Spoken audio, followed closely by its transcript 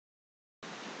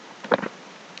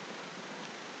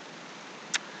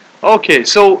Okay,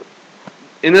 so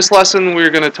in this lesson we're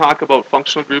going to talk about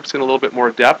functional groups in a little bit more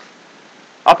depth.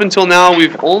 Up until now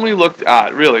we've only looked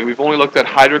at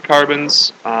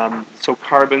hydrocarbons, so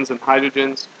carbons and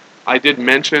hydrogens. I did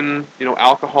mention,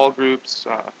 alcohol groups.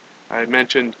 I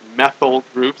mentioned methyl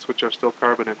groups, which are still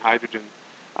carbon and hydrogen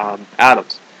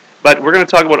atoms. But we're going to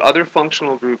talk about other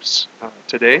functional groups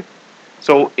today.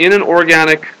 So in an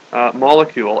organic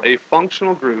molecule, a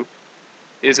functional group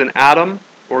is an atom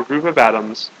or group of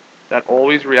atoms that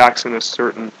always reacts in a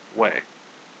certain way.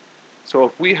 So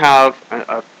if we have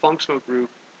a functional group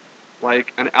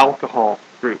like an alcohol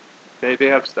group,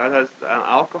 okay, an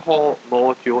alcohol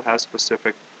molecule has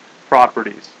specific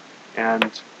properties,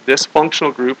 and this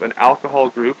functional group, an alcohol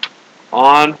group,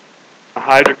 on a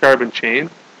hydrocarbon chain,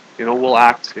 will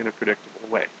act in a predictable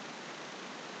way.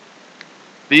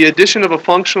 The addition of a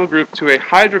functional group to a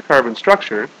hydrocarbon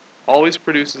structure always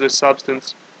produces a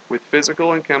substance with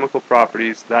physical and chemical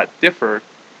properties that differ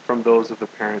from those of the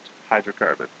parent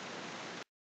hydrocarbon.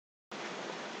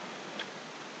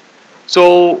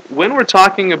 So when we're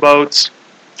talking about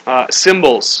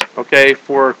symbols, okay,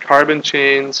 for carbon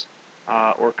chains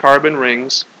or carbon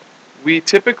rings, we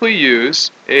typically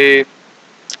use the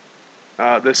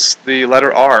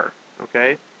letter R,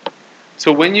 okay?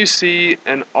 So when you see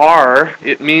an R,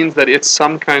 it means that it's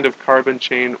some kind of carbon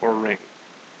chain or ring.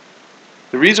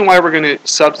 The reason why we're going to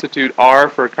substitute R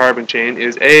for a carbon chain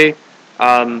is we're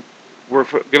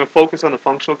going to focus on the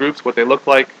functional groups, what they look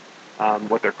like,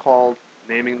 what they're called,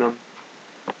 naming them,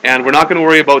 and we're not going to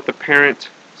worry about the parent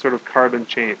sort of carbon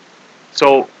chain.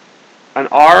 So an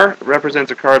R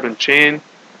represents a carbon chain,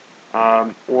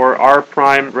 or R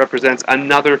prime represents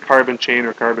another carbon chain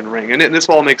or carbon ring, and this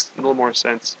all makes a little more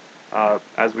sense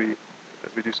as we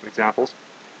do some examples.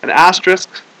 An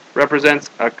asterisk represents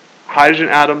a hydrogen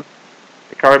atom,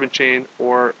 a carbon chain,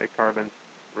 or a carbon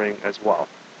ring as well.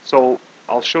 So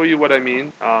I'll show you what I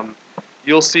mean.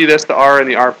 You'll see this, the R and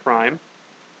the R prime.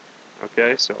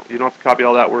 Okay, so you don't have to copy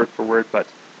all that word for word, but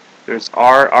there's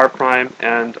R, R prime,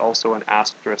 and also an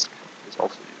asterisk is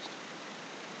also used.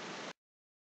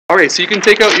 Okay, so you can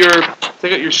take out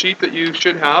your sheet that you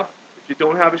should have. If you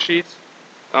don't have a sheet,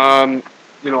 all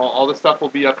the stuff will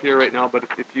be up here right now. But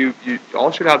if you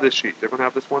all should have this sheet. Everyone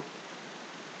have this one?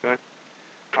 Okay.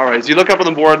 All right. As you look up on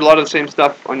the board, a lot of the same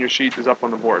stuff on your sheet is up on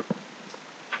the board.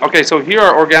 Okay, so here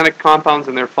are organic compounds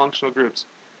and their functional groups.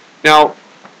 Now,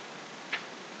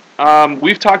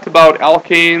 we've talked about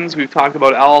alkanes, we've talked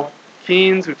about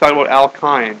alkenes, we've talked about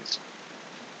alkynes.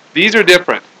 These are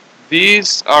different.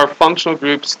 These are functional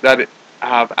groups that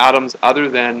have atoms other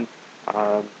than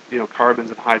carbons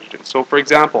and hydrogens. So, for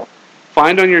example,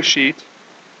 find on your sheet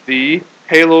the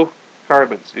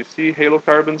halocarbons. You see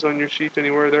halocarbons on your sheet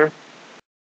anywhere there?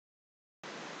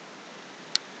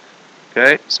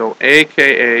 Okay, so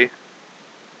AKA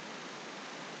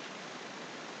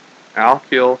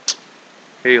alkyl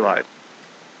halide.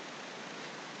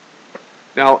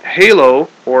 Now, halo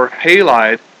or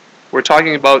halide, we're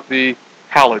talking about the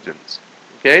halogens.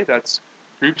 Okay, that's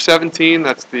group 17.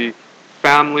 That's the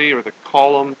family or the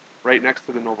column right next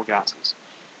to the noble gases.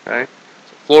 Okay,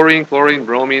 so fluorine, chlorine,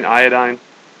 bromine, iodine.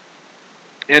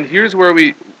 And here's where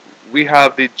we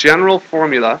have the general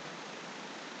formula.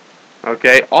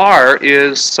 Okay, R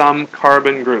is some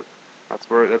carbon group. That's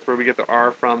where we get the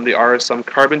R from. The R is some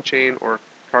carbon chain or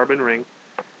carbon ring.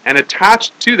 And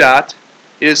attached to that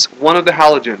is one of the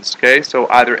halogens, okay? So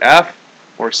either F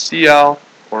or Cl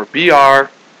or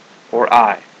Br or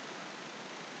I.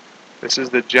 This is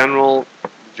the general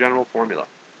formula.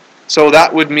 So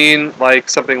that would mean like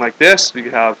something like this. You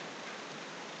could have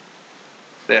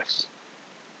this.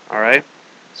 All right?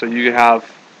 So you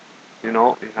have, you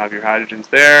have your hydrogens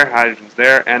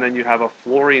there, and then you have a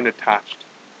fluorine attached.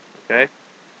 Okay?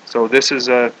 So this is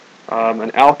an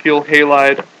alkyl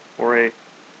halide or a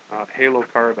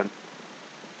halocarbon.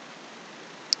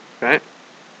 Okay?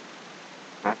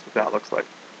 That's what that looks like.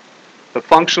 The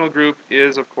functional group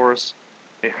is, of course,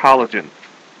 a halogen.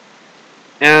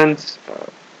 And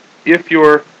if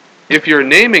you're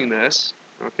naming this,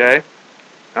 okay,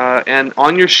 and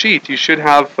on your sheet you should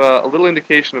have a little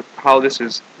indication of how this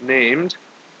is named.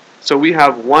 So we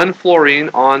have one fluorine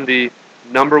on the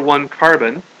number 1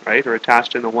 carbon, right, or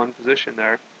attached in the 1 position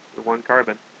there, the 1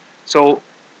 carbon. So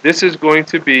this is going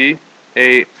to be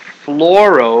a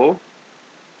fluoro,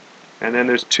 and then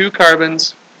there's 2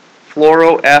 carbons,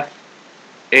 fluoroethane.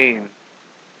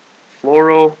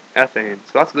 Fluoroethane.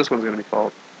 So that's what this one's going to be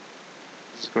called.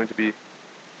 This is going to be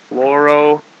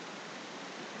fluoroethane.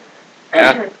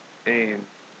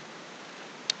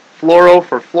 Fluoro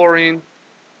for fluorine,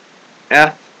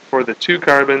 eth for the 2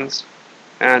 carbons,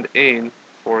 and ane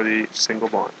for the single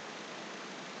bond.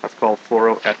 That's called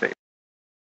fluoroethane.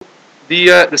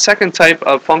 The second type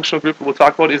of functional group that we'll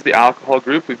talk about is the alcohol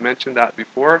group. We've mentioned that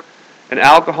before. An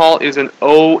alcohol is an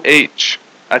OH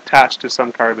attached to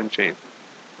some carbon chain.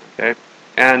 Okay,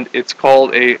 and it's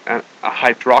called a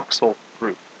hydroxyl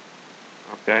group.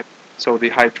 Okay, so the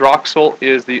hydroxyl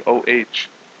is the OH.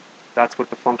 That's what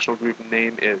the functional group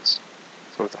name is.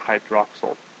 So it's a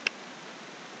hydroxyl.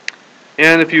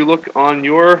 And if you look on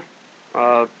your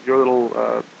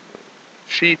little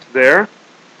sheet there,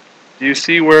 do you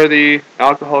see where the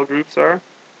alcohol groups are?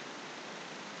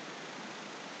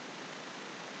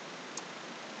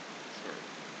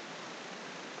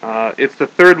 It's the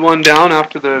third one down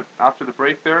after the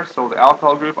break there. So the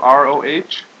alcohol group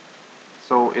ROH.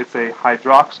 So it's a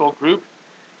hydroxyl group.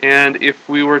 And if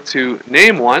we were to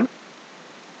name one,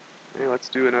 okay, let's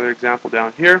do another example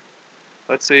down here.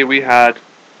 Let's say we had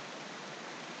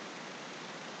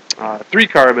 3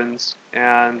 carbons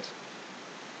and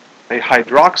a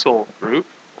hydroxyl group,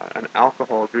 an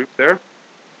alcohol group there.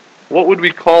 What would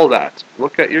we call that?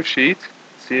 Look at your sheet,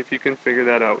 see if you can figure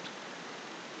that out.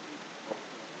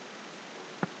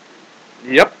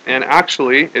 Yep, and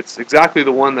actually, it's exactly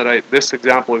the one that this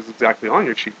example is exactly on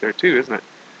your sheet there too, isn't it?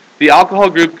 The alcohol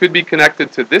group could be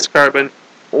connected to this carbon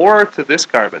or to this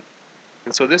carbon.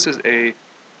 And so this is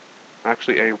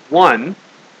actually a 1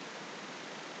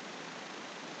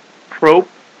 prop,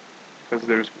 because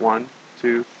there's 1,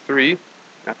 2, 3,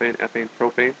 ethane, ethane,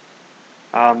 propane.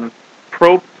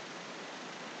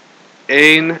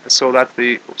 Propane, so that's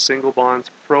the single bonds,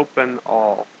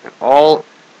 propanol. And all,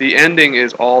 the ending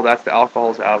is all, that's the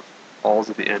alcohols have alls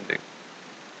at the ending.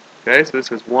 Okay, so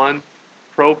this is 1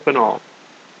 propanol.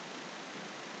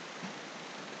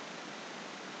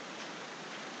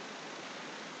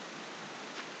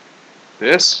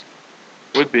 This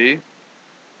would be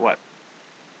what?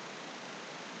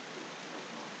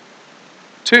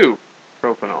 2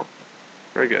 propanol.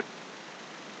 Very good.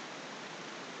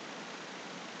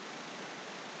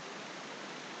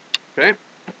 Okay,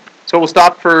 so we'll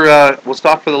stop for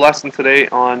the lesson today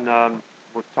on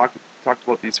we'll talked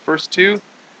about these first 2.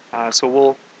 So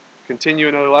we'll continue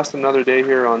another lesson another day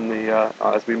here on the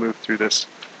as we move through this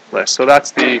list. So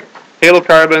that's the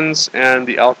halocarbons and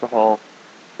the alcohol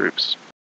groups.